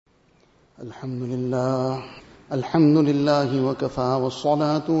الحمد لله وكفى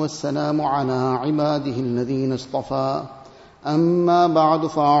والصلاة والسلام على عباده الذين اصطفى أما بعد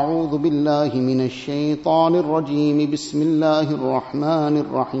فأعوذ بالله من الشيطان الرجيم بسم الله الرحمن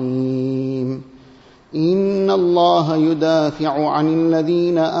الرحيم إن الله يدافع عن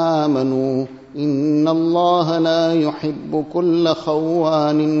الذين آمنوا إن الله لا يحب كل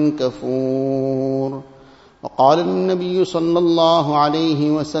خوان كفور وقال النبي صلى الله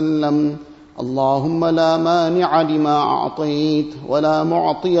عليه وسلم اللهم لا مانع لما أعطيت ولا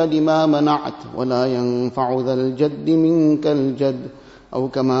معطي لما منعت ولا ينفع ذا الجد منك الجد أو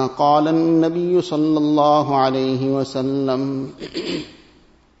كما قال النبي صلى الله عليه وسلم.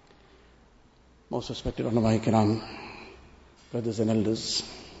 Most respected ulama kiram, brothers and elders,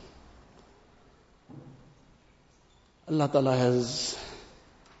 Allah Ta'ala has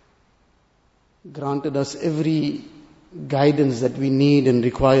granted us every guidance that we need and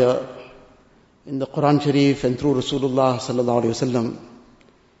require in the Quran Sharif and through Rasulullah sallallahu alaihi wasallam.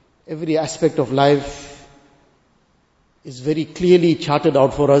 Every aspect of life is very clearly charted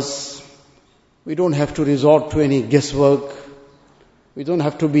out for us. We don't have to resort to any guesswork. We don't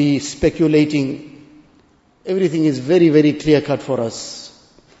have to be speculating. Everything is very, very clear cut for us.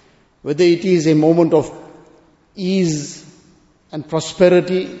 Whether it is a moment of ease and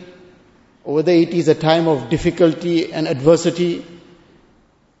prosperity, or whether it is a time of difficulty and adversity,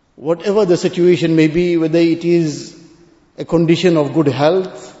 whatever the situation may be, whether it is a condition of good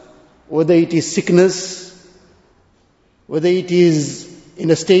health, whether it is sickness, whether it is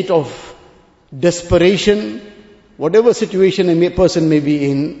in a state of desperation, whatever situation a person may be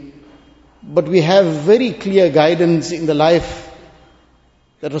in, but we have very clear guidance in the life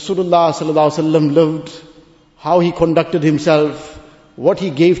that Rasulullah sallallahu alaihi wasallam lived, how he conducted himself, what he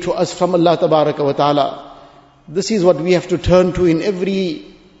gave to us from Allah tabaraka wa ta'ala. This is what we have to turn to in every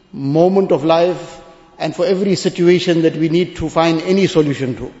moment of life and for every situation that we need to find any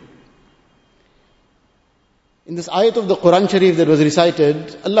solution to. In this ayat of the Quran Sharif that was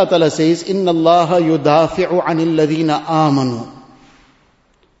recited, Allah Ta'ala says, Inna Allaha yudafi'u anil ladhina amanu.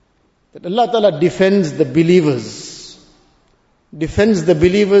 That Allah Ta'ala defends the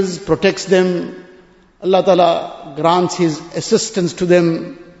believers, protects them. Allah Ta'ala grants His assistance to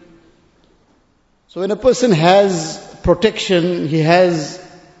them. So when a person has protection, he has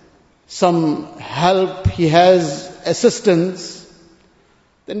some help, he has assistance,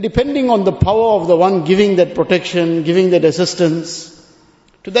 then depending on the power of the one giving that protection, giving that assistance,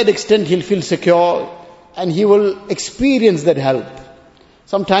 to that extent he'll feel secure and he will experience that help.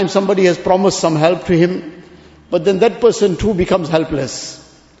 Sometimes somebody has promised some help to him, but then that person too becomes helpless.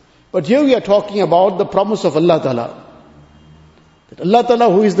 But here we are talking about the promise of Allah Ta'ala. That Allah Ta'ala,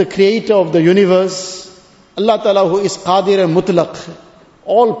 who is the creator of the universe, Allah Ta'ala who is Qadir and Mutlaq,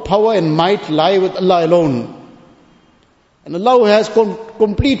 all power and might lie with Allah alone. And Allah who has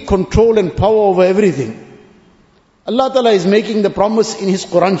complete control and power over everything. Allah Ta'ala is making the promise in His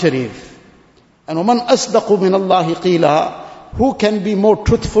Quran Sharif. And وَمَنْ أَصْدَقُ مِنَ اللَّهِ قِيلًا, who can be more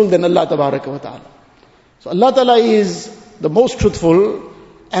truthful than Allah Tabaraka wa Ta'ala? So Allah Ta'ala is the most truthful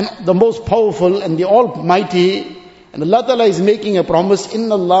and the most powerful and the Almighty. And Allah Ta'ala is making a promise, إِنَّ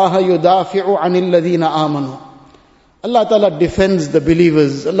اللَّهَ يُدَافِعُ عَنِ الَّذِينَ آمَنُوا. Allah Ta'ala defends the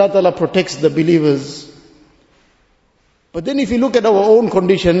believers. Allah Ta'ala protects the believers. But then if you look at our own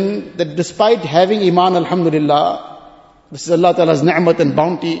condition, that despite having Iman, alhamdulillah, this is Allah Ta'ala's ni'mat and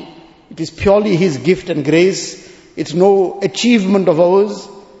bounty. It is purely His gift and grace. It's no achievement of ours.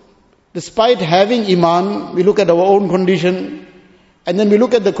 Despite having Iman, we look at our own condition. And then we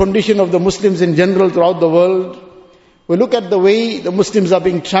look at the condition of the Muslims in general throughout the world. We look at the way the Muslims are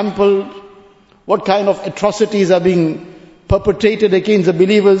being trampled, what kind of atrocities are being perpetrated against the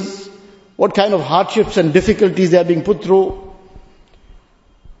believers, what kind of hardships and difficulties they are being put through.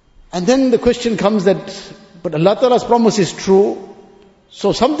 And then the question comes that, but Allah Ta'ala's promise is true,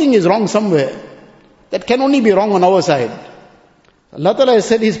 so something is wrong somewhere. That can only be wrong on our side. Allah Ta'ala has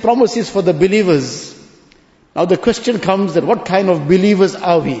said His promise is for the believers. Now the question comes that what kind of believers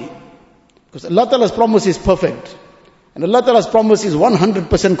are we? Because Allah Ta'ala's promise is perfect. And Allah Ta'ala's promise is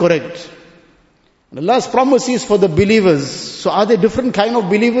 100% correct. And Allah's promise is for the believers. So are there different kind of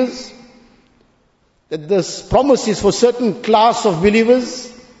believers? That this promise is for certain class of believers?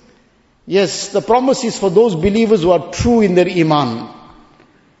 Yes, the promise is for those believers who are true in their Iman.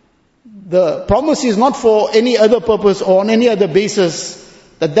 The promise is not for any other purpose or on any other basis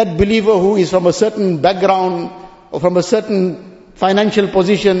that believer who is from a certain background or from a certain financial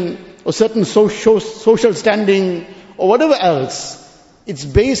position or certain social standing or whatever else, it's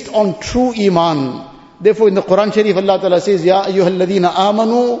based on true Iman. Therefore in the Quran Sharif Allah Ta'ala says, Ya ayyuhalladhina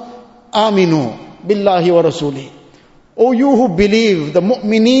amanu aminu billahi wa rasuli. O you who believe, the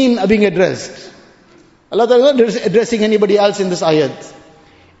mu'mineen are being addressed. Allah Ta'ala is not addressing anybody else in this ayat.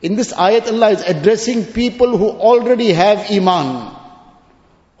 In this ayat, Allah is addressing people who already have iman,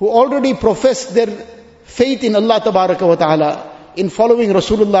 who already profess their faith in Allah Tabaraka wa Ta'ala, in following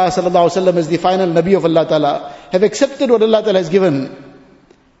Rasulullah Sallallahu Alaihi Wasallam as the final Nabi of Allah Ta'ala, have accepted what Allah Ta'ala has given.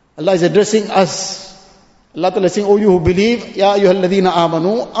 Allah is addressing us. Allah Ta'ala is saying, O you who believe, Ya ayyuhalladhina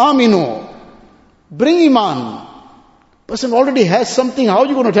amanu, aminu. Bring iman. Person already has something, how are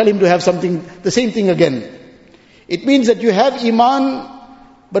you going to tell him to have something, the same thing again? It means that you have iman,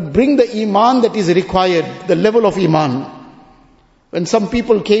 but bring the iman that is required, the level of iman. When some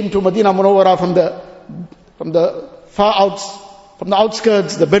people came to Madinah Munawwara from the far outs, from the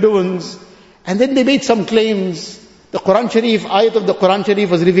outskirts, the Bedouins, and then they made some claims. The Quran Sharif, ayat of the Quran Sharif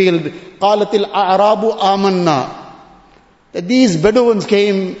was revealed, قَالَتِ الْأَعْرَابُ آمَنَّا. That these Bedouins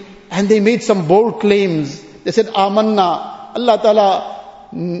came and they made some bold claims. They said, Amanna. Allah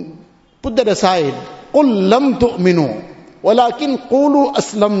Ta'ala put that aside. قُلْ لَمْ تُؤْمِنُوا وَلَكِنْ قُولُوا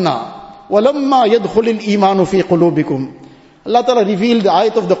أَسْلَمْنَا وَلَمَّا يَدْخُلِ الْإِيمَانُ فِي قُلُوبِكُمْ. Allah Ta'ala revealed the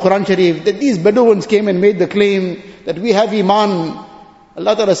ayat of the Quran Sharif that these Bedouins came and made the claim that we have iman.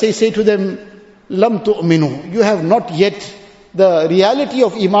 Allah Ta'ala say to them, Lam tu'minu. You have not yet, the reality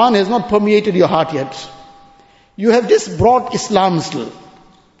of iman has not permeated your heart yet. You have just brought Islam still.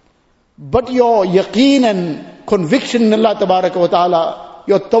 But your yaqeen and conviction in Allah Tabaraka wa Ta'ala,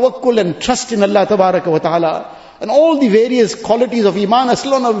 your tawakkul and trust in Allah Tabaraka wa Ta'ala, and all the various qualities of iman are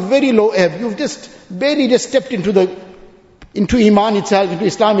still on a very low ebb. You've just barely stepped into iman itself, into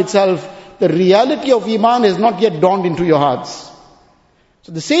Islam itself. The reality of iman has not yet dawned into your hearts.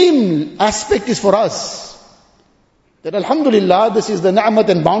 So the same aspect is for us. That alhamdulillah, this is the ni'mat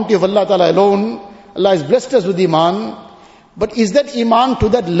and bounty of Allah Ta'ala alone. Allah has blessed us with iman. But is that iman to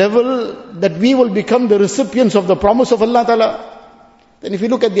that level that we will become the recipients of the promise of Allah Ta'ala? Then if you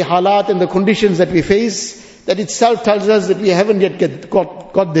look at the halat and the conditions that we face, that itself tells us that we haven't yet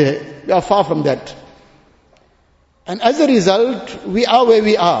got there. We are far from that. And as a result, we are where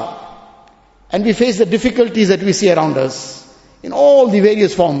we are. And we face the difficulties that we see around us in all the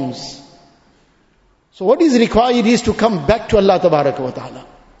various forms. So what is required is to come back to Allah Tabaraka wa Ta'ala.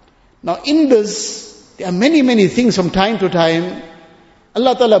 Now in this, there are many, many things from time to time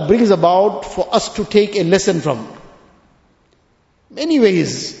Allah Ta'ala brings about for us to take a lesson from. Many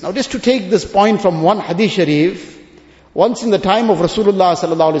ways. Now just to take this point from one hadith sharif, once in the time of Rasulullah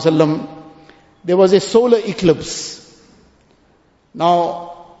Sallallahu Alaihi Wasallam, there was a solar eclipse.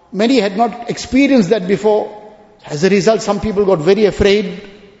 Now, many had not experienced that before. As a result, some people got very afraid.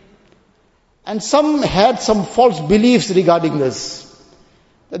 And some had some false beliefs regarding this.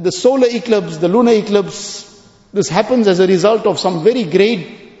 That the solar eclipse, the lunar eclipse, this happens as a result of some very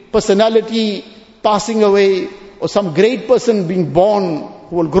great personality passing away, or some great person being born,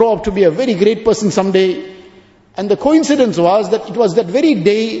 who will grow up to be a very great person someday. And the coincidence was that it was that very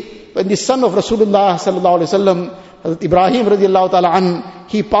day when the son of Rasulullah Sallallahu Alaihi Wasallam, Hazrat Ibrahim radiallahu ta'ala an,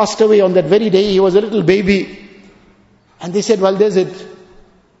 he passed away on that very day. He was a little baby. And they said, well, there's it.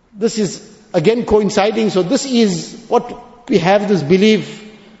 This is again coinciding. So this is what we have, this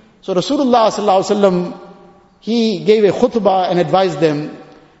belief. So Rasulullah Sallallahu Alaihi Wasallam, he gave a khutbah and advised them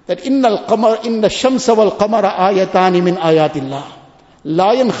that inna shamsa wal qamara ayatani min ayatillah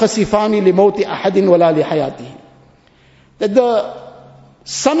la yankhasifani li mawti ahadin wala li hayatihi. That the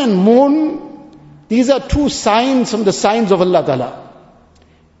sun and moon, these are two signs from the signs of Allah Ta'ala.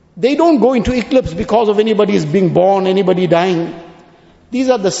 They don't go into eclipse because of anybody is being born, anybody dying. These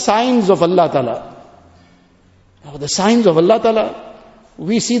are the signs of Allah Ta'ala. Now the signs of Allah Ta'ala,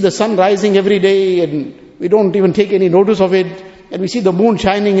 we see the sun rising every day and we don't even take any notice of it. And we see the moon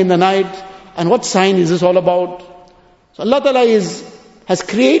shining in the night. And what sign is this all about? So Allah Ta'ala has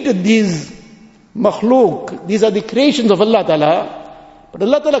created these makhluk. These are the creations of Allah Ta'ala. But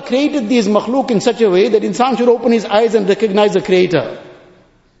Allah Ta'ala created these makhluk in such a way that insan should open his eyes and recognize the Creator.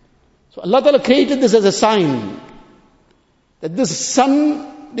 So Allah Ta'ala created this as a sign that this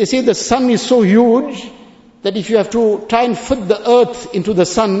sun, they say the sun is so huge that if you have to try and fit the earth into the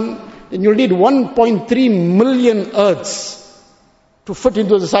sun, then you'll need 1.3 million earths to fit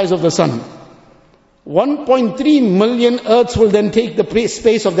into the size of the sun. 1.3 million earths will then take the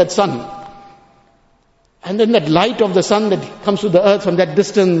space of that sun. And then that light of the sun that comes to the earth from that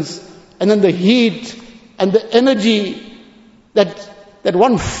distance, and then the heat and the energy, that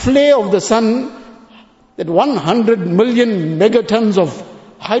one flare of the sun, that 100 million megatons of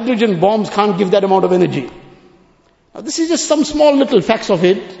hydrogen bombs can't give that amount of energy. Now this is just some small little facts of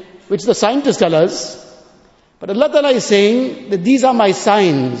it, which the scientists tell us. But Allah Ta'ala is saying that these are my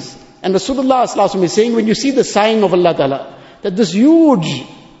signs. And Rasulullah sallallahu alaihi wasallam is saying, when you see the sign of Allah Ta'ala, that this huge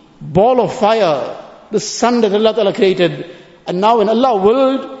ball of fire, the sun that Allah Ta'ala created, and now in Allah's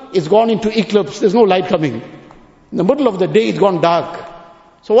world, it's gone into eclipse, there's no light coming. In the middle of the day, it's gone dark.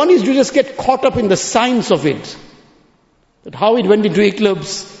 So one is to just get caught up in the science of it. That how it went into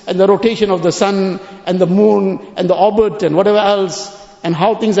eclipse, and the rotation of the sun, and the moon, and the orbit, and whatever else, and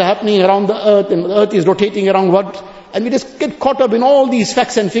how things are happening around the earth, and the earth is rotating around what. And we just get caught up in all these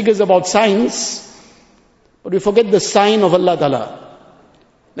facts and figures about science, but we forget the sign of Allah Ta'ala.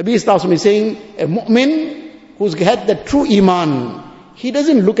 Nabi Sallallahu Alaihi Wasallam is saying, a mu'min who's had that true iman, he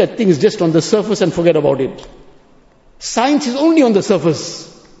doesn't look at things just on the surface and forget about it. Science is only on the surface.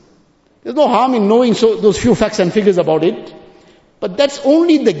 There's no harm in knowing those few facts and figures about it, but that's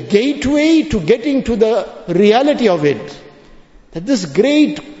only the gateway to getting to the reality of it. That this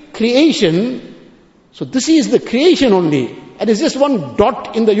great creation, so this is the creation only, and it's just one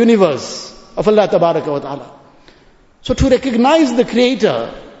dot in the universe of Allah Tabaraka wa Ta'ala. So to recognize the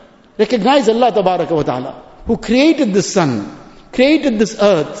Creator, recognize Allah Tabaraka wa Ta'ala, who created this sun, created this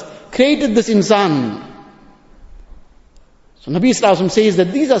earth, created this insan. So Nabi Sallallahu Alaihi Wasallam says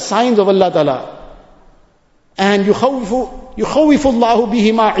that these are signs of Allah Ta'ala. And يُخَوِّفُ اللَّهُ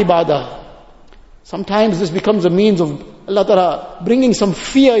بِهِمَا عِبَادَهُ. Sometimes this becomes a means of Allah Ta'ala bringing some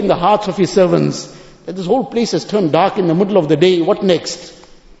fear in the hearts of His servants. That this whole place has turned dark in the middle of the day, what next?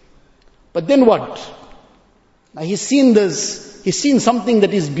 But then what? Now he's seen this, he's seen something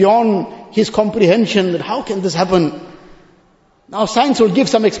that is beyond his comprehension, that how can this happen? Now science will give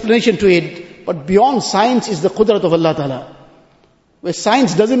some explanation to it, but beyond science is the qudrat of Allah Ta'ala. Where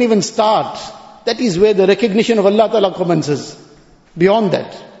science doesn't even start, that is where the recognition of Allah Ta'ala commences. Beyond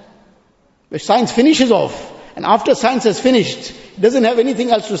that. Where science finishes off, and after science has finished, it doesn't have anything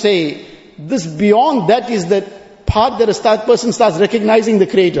else to say. This beyond that is the part that a person starts recognizing the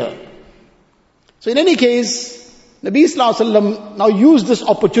Creator. So in any case, Nabi Sallallahu Alaihi Wasallam now used this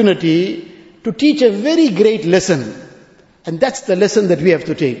opportunity to teach a very great lesson. And that's the lesson that we have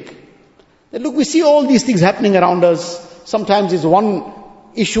to take. That look, we see all these things happening around us. Sometimes it's one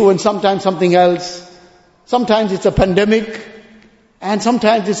issue and sometimes something else. Sometimes it's a pandemic and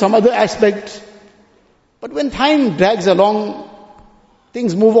sometimes it's some other aspect. But when time drags along,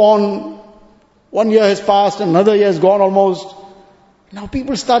 things move on. 1 year has passed, another year has gone almost. Now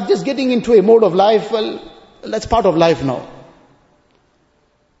people start just getting into a mode of life, well, that's part of life now.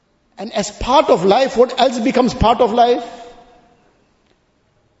 And as part of life, what else becomes part of life?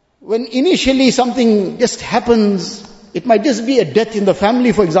 When initially something just happens, it might just be a death in the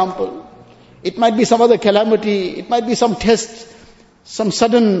family, for example. It might be some other calamity, it might be some test, some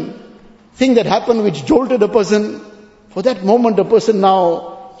sudden thing that happened which jolted a person. For that moment, a person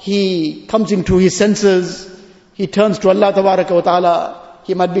now, he comes into his senses, he turns to Allah Tabaraka wa Ta'ala,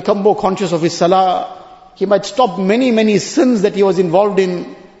 he might become more conscious of his salah, he might stop many sins that he was involved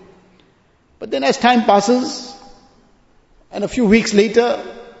in. But then as time passes, and a few weeks later,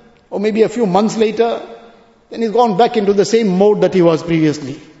 or maybe a few months later, then he's gone back into the same mode that he was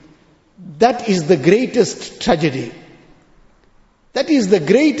previously. That is the greatest tragedy. That is the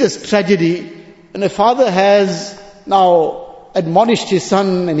greatest tragedy when a father has now admonished his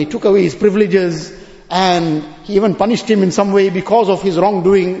son and he took away his privileges and he even punished him in some way because of his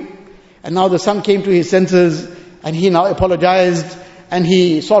wrongdoing. And now the son came to his senses and he now apologized and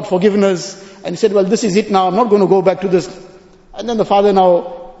he sought forgiveness and said, well, this is it now, I'm not going to go back to this. And then the father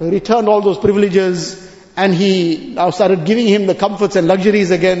now returned all those privileges and he now started giving him the comforts and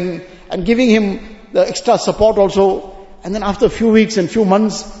luxuries again and giving him the extra support also. And then after a few weeks and few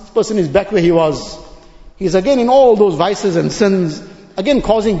months, this person is back where he was. He's again in all those vices and sins, again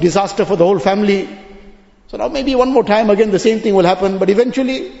causing disaster for the whole family. So now maybe one more time again the same thing will happen, but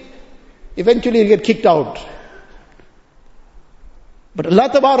eventually he'll get kicked out. But Allah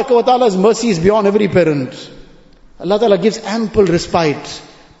Tabaraka wa Ta'ala's mercy is beyond every parent. Allah Ta'ala gives ample respite.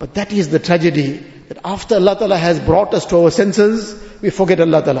 But that is the tragedy, that after Allah Ta'ala has brought us to our senses, we forget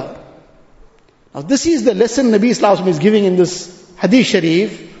Allah Ta'ala. Now this is the lesson Nabi Sallallahu Alaihi Wasallam is giving in this Hadith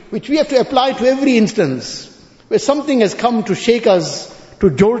Sharif, which we have to apply to every instance, where something has come to shake us, to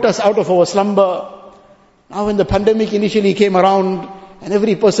jolt us out of our slumber. Now when the pandemic initially came around, and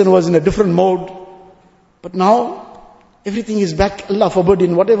every person was in a different mode, but now everything is back, Allah forbid,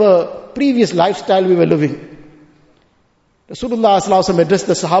 in whatever previous lifestyle we were living. Rasulullah Sallallahu Alaihi Wasallam addressed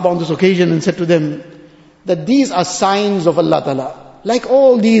the Sahaba on this occasion and said to them that these are signs of Allah Ta'ala. Like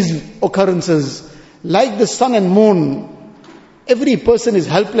all these occurrences, like the sun and moon, every person is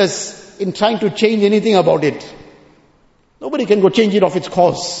helpless in trying to change anything about it. Nobody can go change it off its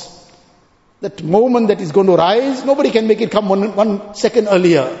course. That moment that is going to rise, nobody can make it come one second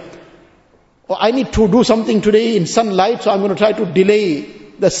earlier. Or I need to do something today in sunlight, so I'm going to try to delay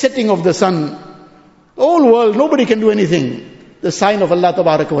the setting of the sun. The whole world, nobody can do anything. The sign of Allah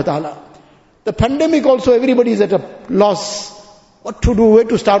Tabaraka wa Ta'ala. The pandemic also, everybody is at a loss. What to do, where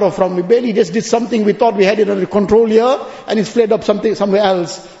to start off from. We barely just did something, we thought we had it under control here, and it's flared up somewhere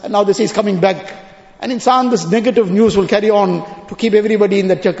else. And now they say it's coming back. And insan, this negative news will carry on to keep everybody in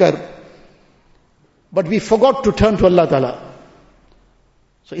the chakar. But we forgot to turn to Allah Ta'ala.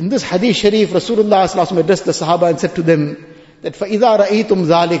 So in this hadith sharif, Rasulullah sallallahu alaihi wasallam addressed the Sahaba and said to them that فَإِذَا رَأَيْتُمْ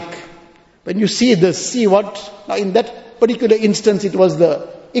ذَلِكَ, when you see this, see what? Now in that particular instance it was the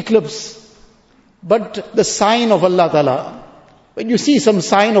eclipse, but the sign of Allah Ta'ala. When you see some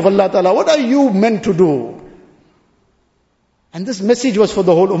sign of Allah Ta'ala, what are you meant to do? And this message was for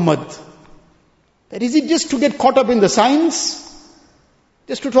the whole ummah. That is it just to get caught up in the science?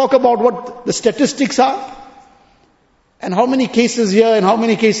 Just to talk about what the statistics are? And how many cases here and how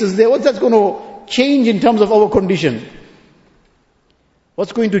many cases there? What's that going to change in terms of our condition?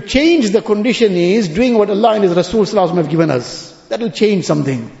 What's going to change the condition is doing what Allah and His Rasul sallallahu alaihi wasallam have given us. That will change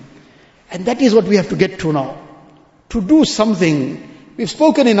something. And that is what we have to get to now. To do something. We've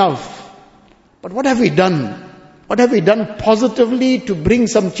spoken enough. But what have we done? What have we done positively to bring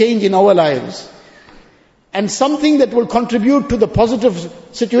some change in our lives? And something that will contribute to the positive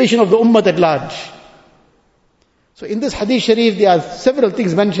situation of the ummah at large. So in this hadith sharif, there are several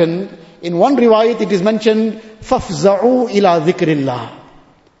things mentioned. In one riwayat, it is mentioned, فَافْزَعُوا إِلَىٰ ذِكْرِ اللَّهِ.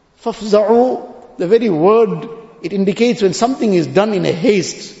 فَافْزَعُوا, the very word, it indicates when something is done in a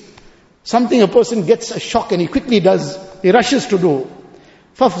haste. Something a person gets a shock and he quickly does, he rushes to do.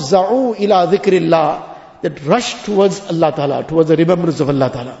 فَافْزَعُوا إِلَىٰ ذِكْرِ اللَّهِ, that rush towards Allah Ta'ala, towards the remembrance of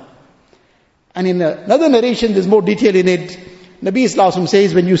Allah Ta'ala. And in another narration, there's more detail in it. Nabi Sallallahu Alaihi Wasallam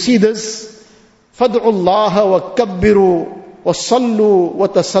says, when you see this, فَادْعُوا اللَّهَ وَكَبِّرُوا وَصَلُّوا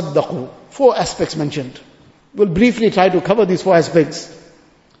وَتَصَدَّقُوا. 4 aspects mentioned. We'll briefly try to cover these 4 aspects.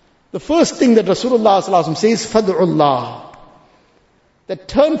 The first thing that Rasulullah Sallallahu Alaihi Wasallam says, فَادْعُوا اللَّهَ, that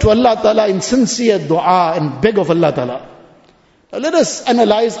turn to Allah Ta'ala in sincere dua and beg of Allah Ta'ala. Now let us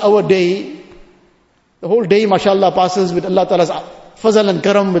analyze our day. The whole day, mashallah, passes with Allah Ta'ala's fazal and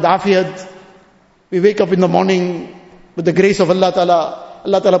karam, with afiyat. We wake up in the morning with the grace of Allah Ta'ala.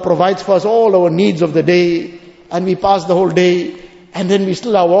 Allah Ta'ala provides for us all our needs of the day, and we pass the whole day, and then we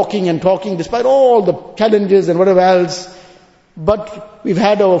still are walking and talking despite all the challenges and whatever else. But we've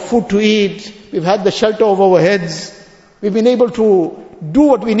had our food to eat, we've had the shelter over our heads, we've been able to do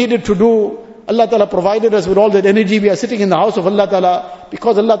what we needed to do. Allah Ta'ala provided us with all that energy. We are sitting in the house of Allah Ta'ala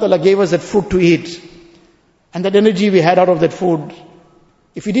because Allah Ta'ala gave us that food to eat. And that energy we had out of that food.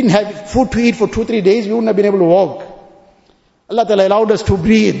 If we didn't have food to eat for 2-3 days, we wouldn't have been able to walk. Allah Ta'ala allowed us to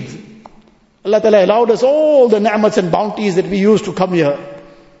breathe. Allah Ta'ala allowed us all the ni'mats and bounties that we used to come here.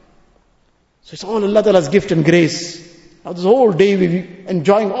 So it's all Allah Ta'ala's gift and grace. Now this whole day we're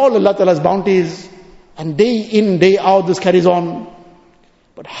enjoying all Allah Ta'ala's bounties, and day in, day out this carries on.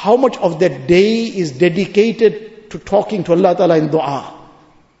 But how much of that day is dedicated to talking to Allah Ta'ala in dua?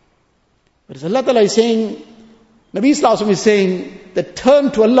 But Allah Ta'ala is saying, Nabi Sallallahu Alaihi Wasallam is saying, that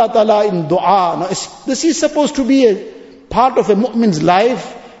turn to Allah Ta'ala in dua. Now this is supposed to be a part of a mu'min's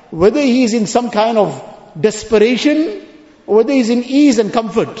life, whether he is in some kind of desperation, or whether he is in ease and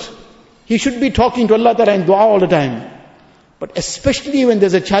comfort. He should be talking to Allah Ta'ala in dua all the time. But especially when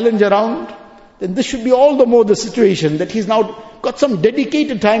there's a challenge around, then this should be all the more the situation, that he's now got some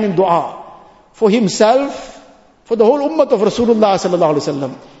dedicated time in dua. For himself, for the whole ummah of Rasulullah Sallallahu Alaihi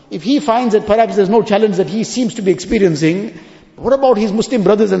Wasallam. If he finds that perhaps there's no challenge that he seems to be experiencing, what about his Muslim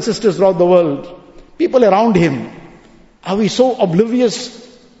brothers and sisters throughout the world? People around him. Are we so oblivious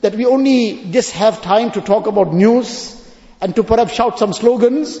that we only just have time to talk about news and to perhaps shout some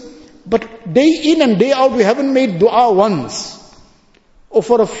slogans, but day in and day out we haven't made dua once, or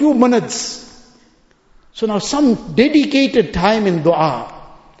for a few minutes? So now some dedicated time in dua,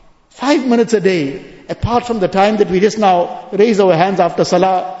 5 minutes a day, apart from the time that we just now raise our hands after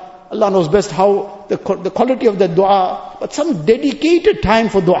salah. Allah knows best how the quality of that dua, but some dedicated time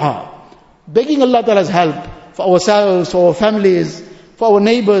for dua, begging Allah Ta'ala's help for ourselves, for our families, for our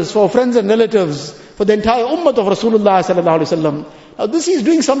neighbors, for our friends and relatives, for the entire ummah of Rasulullah Sallallahu Alaihi Wasallam. Now this is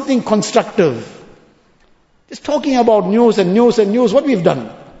doing something constructive. Just talking about news and news and news, what we've done,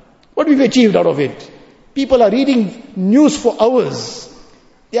 what we've achieved out of it. People are reading news for hours.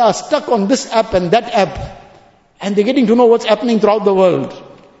 They are stuck on this app and that app, and they're getting to know what's happening throughout the world.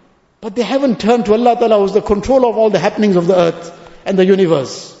 But they haven't turned to Allah Ta'ala, who's the controller of all the happenings of the earth and the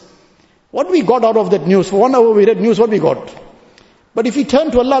universe. What we got out of that news? For 1 hour we read news, what we got? But if we turn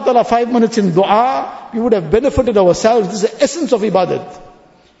to Allah Ta'ala 5 minutes in dua, we would have benefited ourselves. This is the essence of ibadat.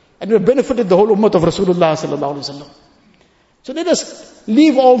 and it benefited the whole ummah of Rasulullah sallallahu alaihi wasallam. So let us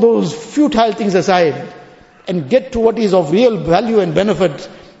leave all those futile things aside and get to what is of real value and benefit,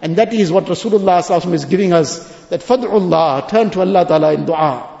 and that is what Rasulullah sallallahu alaihi wasallam is giving us, that fad'ullah, turn to Allah Ta'ala in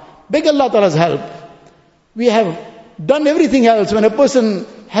dua. Beg Allah Ta'ala's help. We have done everything else. When a person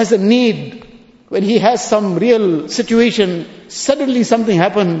has a need, when he has some real situation, suddenly something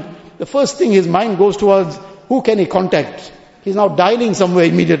happened, the first thing his mind goes towards, who can he contact? He's now dialing somewhere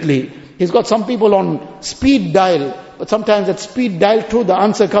immediately. He's got some people on speed dial, but sometimes at speed dial too, the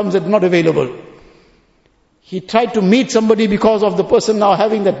answer comes that not available. He tried to meet somebody because of the person now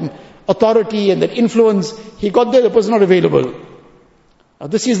having that authority and that influence. He got there, the person not available. Now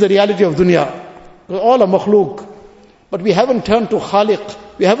this is the reality of dunya. We're all a makhluk. But we haven't turned to Khaliq.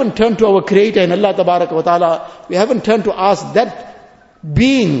 We haven't turned to our Creator in Allah Tabaraka wa Ta'ala. We haven't turned to ask that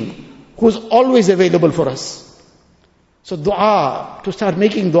being who's always available for us. So dua, to start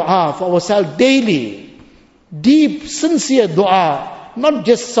making dua for ourselves daily. Deep, sincere dua. Not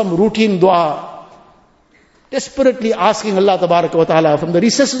just some routine dua. Desperately asking Allah Tabaraka wa Ta'ala from the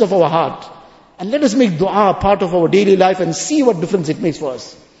recesses of our heart. And let us make dua part of our daily life and see what difference it makes for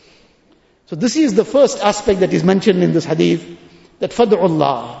us. So this is the first aspect that is mentioned in this hadith, that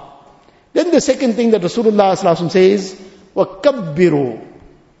fad'ullah. Then the second thing that Rasulullah sallallahu alaihi wasallam says, وَكَبِّرُوا.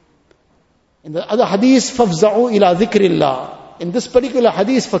 In the other hadith, فَفْزَعُوا إِلَى ذِكْرِ اللَّهِ. In this particular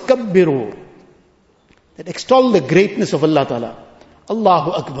hadith, فَكَبِّرُوا. That extol the greatness of Allah Ta'ala.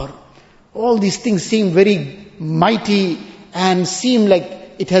 Allahu Akbar. All these things seem very mighty and seem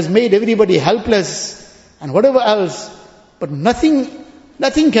like it has made everybody helpless and whatever else. But nothing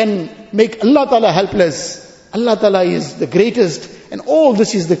can make Allah Ta'ala helpless. Allah Ta'ala is the greatest, and all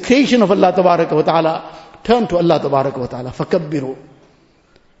this is the creation of Allah Tabaraka wa Ta'ala. Turn to Allah Tabaraka wa Ta'ala. فَكَبِّرُوا.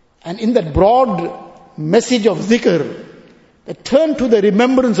 And in that broad message of dhikr, that turn to the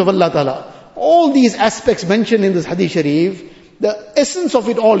remembrance of Allah Ta'ala. All these aspects mentioned in this hadith sharif, the essence of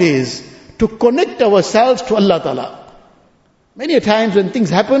it all is to connect ourselves to Allah Ta'ala. Many a times when things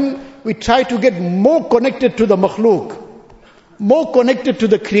happen, we try to get more connected to the makhluk, more connected to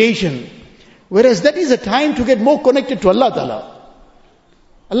the creation. Whereas that is a time to get more connected to Allah Ta'ala.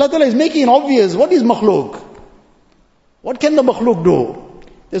 Allah Ta'ala is making it obvious, what is makhluk? What can the makhluk do?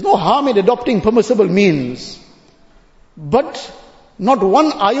 There's no harm in adopting permissible means. But not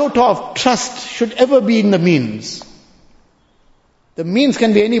one iota of trust should ever be in the means. The means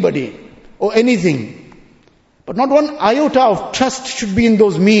can be anybody or anything. But not one iota of trust should be in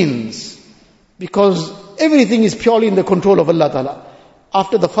those means. Because everything is purely in the control of Allah Ta'ala.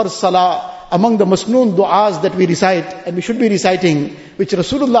 After the first salah, among the masnoon du'as that we recite, and we should be reciting, which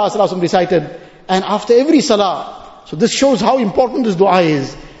Rasulullah sallallahu alaihi wasallam recited, and after every salah. So this shows how important this dua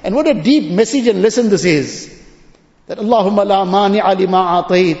is, and what a deep message and lesson this is. That Allahumma la mani'a lima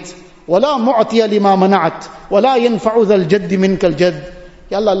a'tayt, wa la mu'tiya lima mana'at, wa la yanfa'u dhal jaddi minkal jadd.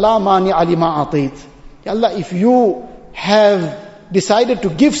 Ya Allah, la mani'a lima a'tayt. Ya Allah, if you have decided to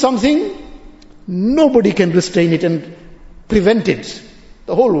give something, nobody can restrain it and prevent it.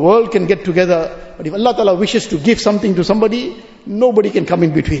 The whole world can get together, but if Allah Ta'ala wishes to give something to somebody, nobody can come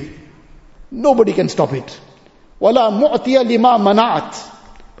in between. Nobody can stop it. وَلَا مُعْتِيَ لِمَا مَنَعَتْ.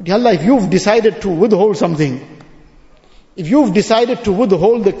 But Ya Allah, if you've decided to withhold something, if you've decided to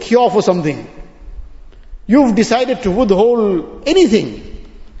withhold the cure for something, you've decided to withhold anything,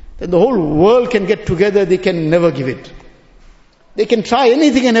 then the whole world can get together, they can never give it. They can try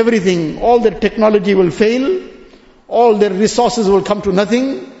anything and everything, all their technology will fail, all their resources will come to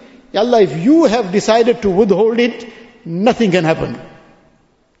nothing. Ya Allah, if you have decided to withhold it, nothing can happen.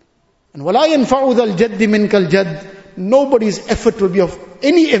 And وَلَا يَنْفَعُ ذَا الْجَدِّ مِنْكَ الْجَدِّ. Nobody's effort will be of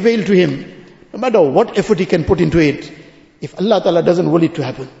any avail to him, no matter what effort he can put into it, if Allah Ta'ala doesn't will it to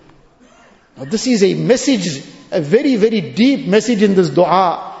happen. Now this is a message, a very, very deep message in this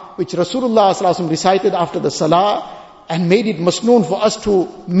dua, which Rasulullah sallallahu alaihi wasallam recited after the salah, and made it masnoon for us to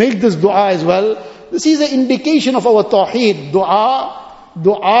make this dua as well. This is an indication of our tawheed.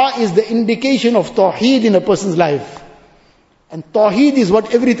 Dua is the indication of tawheed in a person's life. And tawheed is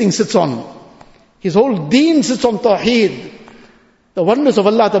what everything sits on. His whole deen sits on tawheed. The oneness of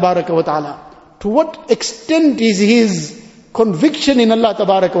Allah Tabaraka wa Ta'ala. To what extent is his conviction in Allah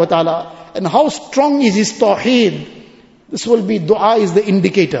Tabaraka wa Ta'ala, and how strong is his tawheed? This will be, dua is the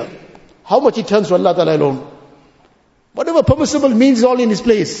indicator. How much he turns to Allah Ta'ala alone. Whatever permissible means is all in his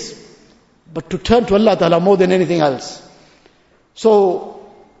place. But to turn to Allah Ta'ala more than anything else. So,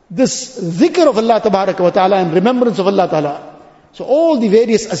 this dhikr of Allah Tabaraka wa Ta'ala and remembrance of Allah Ta'ala. So all the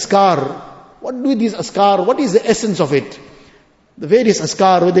various askar, what do these askar, what is the essence of it? The various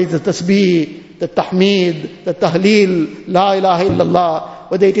askar, whether it's the tasbih, the tahmeed, the tahleel, la ilaha illallah,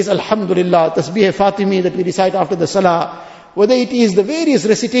 whether it is Alhamdulillah, Tasbih Fatimi that we recite after the Salah, whether it is the various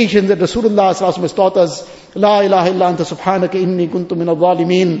recitations that Rasulullah sallallahu alaihi wasallam has taught us, La ilaha illa anta subhanaka inni kuntu min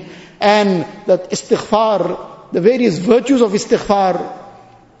al-zalimin, and that istighfar, the various virtues of istighfar,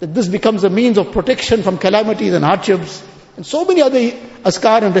 that this becomes a means of protection from calamities and hardships, and so many other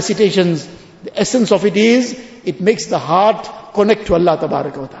azkar and recitations. The essence of it is, it makes the heart connect to Allah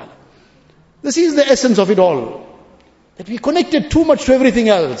Tabaraka wa Ta'ala. This is the essence of it all. That we connected too much to everything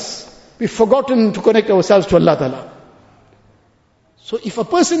else. We've forgotten to connect ourselves to Allah Ta'ala. So if a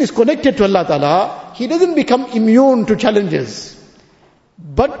person is connected to Allah Ta'ala, he doesn't become immune to challenges.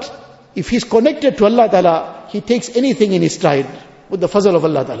 But if he's connected to Allah Ta'ala, he takes anything in his stride with the fazl of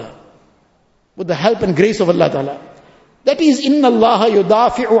Allah Ta'ala, with the help and grace of Allah Ta'ala. That is, Inna Allah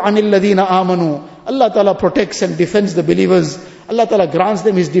yudafi'u anil ladina amanu. Allah Ta'ala protects and defends the believers. Allah Ta'ala grants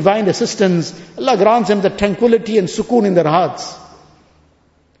them His divine assistance. Allah grants them the tranquility and sukoon in their hearts.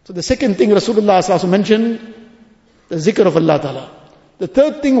 So the second thing Rasulullah sallallahu alaihi wasallam mentioned, the zikr of Allah Ta'ala. The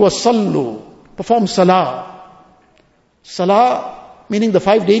third thing was sallu, perform salah. Salah, meaning the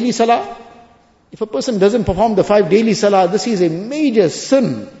 5 daily salah. If a person doesn't perform the 5 daily salah, this is a major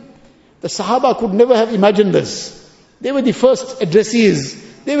sin. The Sahaba could never have imagined this. They were the first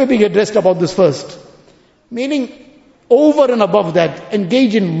addressees. They were being addressed about this first. Meaning, over and above that,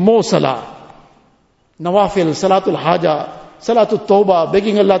 engage in more salah. Nawafil, salatul haja, salatul tawbah,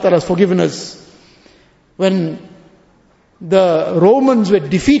 begging Allah Ta'ala's forgiveness. When the Romans were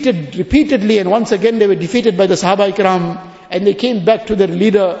defeated repeatedly, and once again they were defeated by the Sahaba Ikram, and they came back to their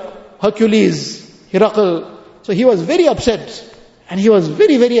leader, Hercules, Hirakl. So he was very upset, and he was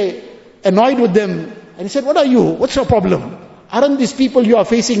very, very annoyed with them. And he said, what are you? What's your problem? Aren't these people you are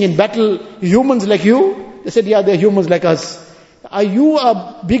facing in battle humans like you? They said, yeah, they're humans like us. Are you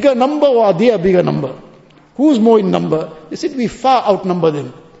a bigger number or are they a bigger number? Who's more in number? They said, we far outnumber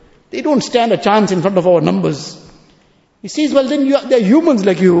them. They don't stand a chance in front of our numbers. He says, well then they're humans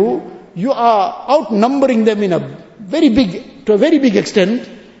like you. You are outnumbering them to a very big extent.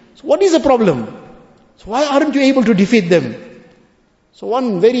 So what is the problem? So why aren't you able to defeat them? So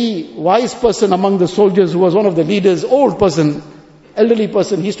one very wise person among the soldiers, who was one of the leaders, old person, elderly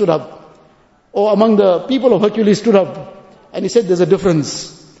person, he stood up. Or among the people of Hercules stood up. And he said, there's a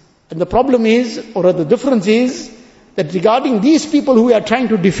difference. And the problem is, or the difference is, that regarding these people who we are trying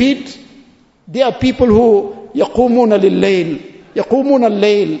to defeat, they are people who يَقُومُونَ لِلَّيْلِ يَقُومُونَ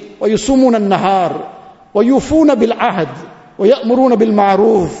اللَّيْلِ وَيُصُومُونَ النَّهَارِ وَيُوفُونَ بِالْعَهْدِ وَيَأْمُرُونَ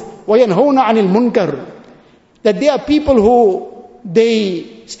بِالْمَعْرُوفِ وَيَنْهَوْنَ عَنِ الْمُنْكَرِ. That they are people who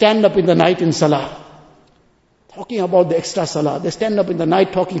they stand up in the night in salah, talking about the extra salah. They stand up in the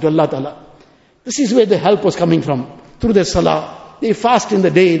night talking to Allah Ta'ala. This is where the help was coming from, through their salah. They fast in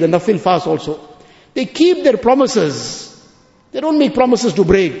the day, the nafil fast also. They keep their promises. They don't make promises to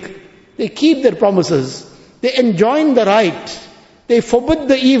break. They keep their promises. They enjoin the right. They forbid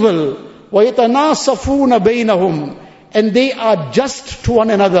the evil. وَيَتَنَاصَفُونَ بَيْنَهُمْ. And they are just to one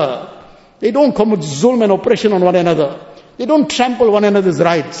another. They don't commit zulm and oppression on one another. They don't trample one another's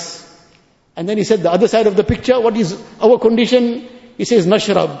rights. And then he said, the other side of the picture, what is our condition? He says,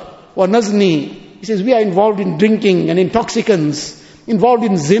 nashrab wa nazni. He says, we are involved in drinking and intoxicants, involved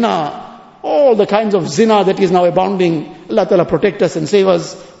in zina, all the kinds of zina that is now abounding. Allah Ta'ala protect us and save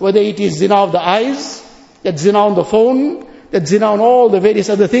us. Whether it is zina of the eyes, that zina on the phone, that zina on all the various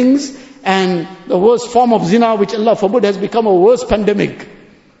other things, and the worst form of zina, which Allah forbid, has become a worse pandemic.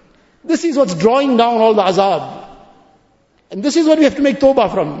 This is what's drawing down all the azab. And this is what we have to make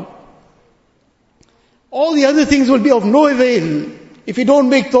tawbah from. All the other things will be of no avail if we don't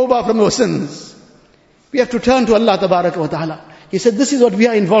make tawbah from our sins. We have to turn to Allah Tabaraka wa Ta'ala. He said, this is what we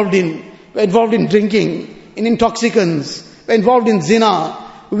are involved in. We're involved in drinking, in intoxicants. We're involved in zina.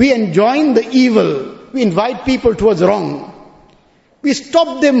 We enjoin the evil. We invite people towards wrong. We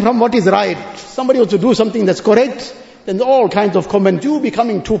stop them from what is right. Somebody wants to do something that's correct, then all kinds of comments. You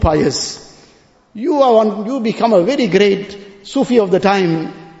becoming too pious. You become a very great Sufi of the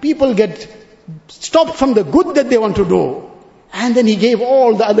time. People get stopped from the good that they want to do. And then he gave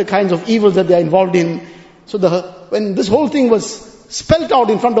all the other kinds of evils that they are involved in. So when this whole thing was spelt out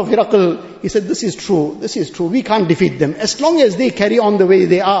in front of Hirakl, he said, this is true, we can't defeat them. As long as they carry on the way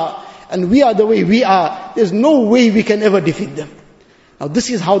they are, and we are the way we are, there's no way we can ever defeat them. Now this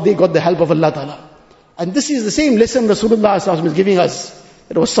is how they got the help of Allah Ta'ala. And this is the same lesson Rasulullah sallallahu alaihi wasallam is giving us.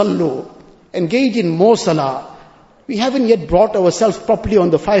 It was sallu. Engage in more salah. We haven't yet brought ourselves properly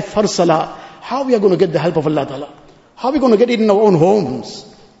on the 5 farz salah. How we are going to get the help of Allah Ta'ala? How are we going to get it in our own homes?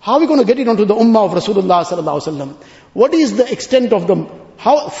 How are we going to get it onto the ummah of Rasulullah sallallahu alaihi wasallam? What is the extent of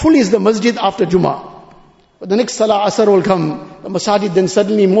how full is the masjid after Jummah? But the next Salah Asr will come, the masajid, then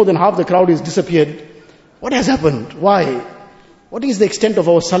suddenly more than half the crowd is disappeared. What has happened? Why? What is the extent of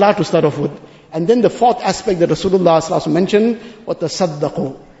our Salah to start off with? And then the fourth aspect that Rasulullah sallallahu alaihi wasallam mentioned, what the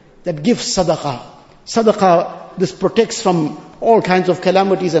saddaqu, that gives sadaqah. Sadaqah, this protects from all kinds of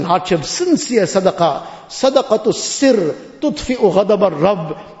calamities and hardships. Sincere sadaqah. Sadaqatu sir, tudfi'u ghadab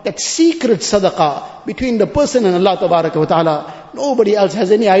ar-Rabb. That secret sadaqah between the person and Allah tabaraka wa ta'ala. Nobody else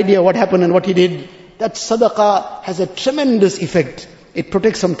has any idea what happened and what he did. That sadaqah has a tremendous effect. It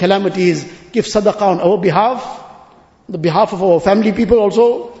protects from calamities, gives sadaqah on our behalf, the behalf of our family people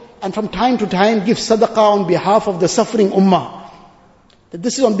also, and from time to time gives sadaqah on behalf of the suffering ummah. That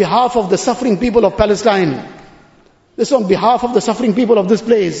this is on behalf of the suffering people of Palestine. This is on behalf of the suffering people of this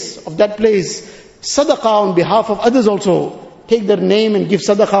place, of that place. Sadaqah on behalf of others also. Take their name and give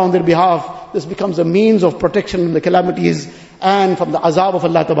sadaqah on their behalf. This becomes a means of protection from the calamities and from the azab of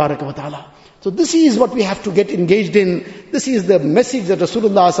Allah tabaraka wa ta'ala. So this is what we have to get engaged in. This is the message that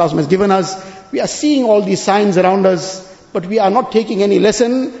Rasulullah sallallahu alaihi wasallam has given us. We are seeing all these signs around us, but we are not taking any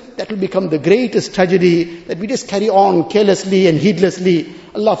lesson. That will become the greatest tragedy, that we just carry on carelessly and heedlessly.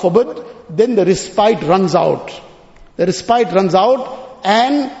 Allah forbid, then the respite runs out. The respite runs out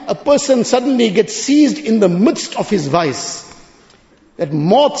and a person suddenly gets seized in the midst of his vice. That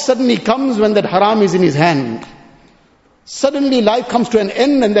maut suddenly comes when that haram is in his hand. Suddenly life comes to an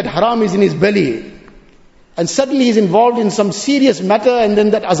end and that haram is in his belly. And suddenly he's involved in some serious matter and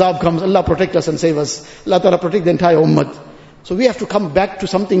then that azab comes. Allah protect us and save us. Allah Ta'ala protect the entire ummah. So we have to come back to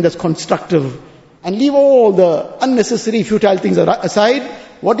something that's constructive and leave all the unnecessary futile things aside.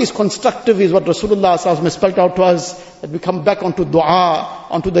 What is constructive is what Rasulullah sallallahu alaihi wasallam has spelled out to us, that we come back onto dua,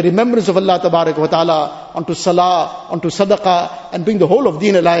 onto the remembrance of Allah tabarak wa ta'ala, onto salah, onto sadaqah, and bring the whole of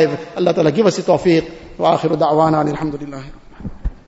deen alive. Allah Ta'ala give us the tawfiq. Wa akhiru da'wana alhamdulillah.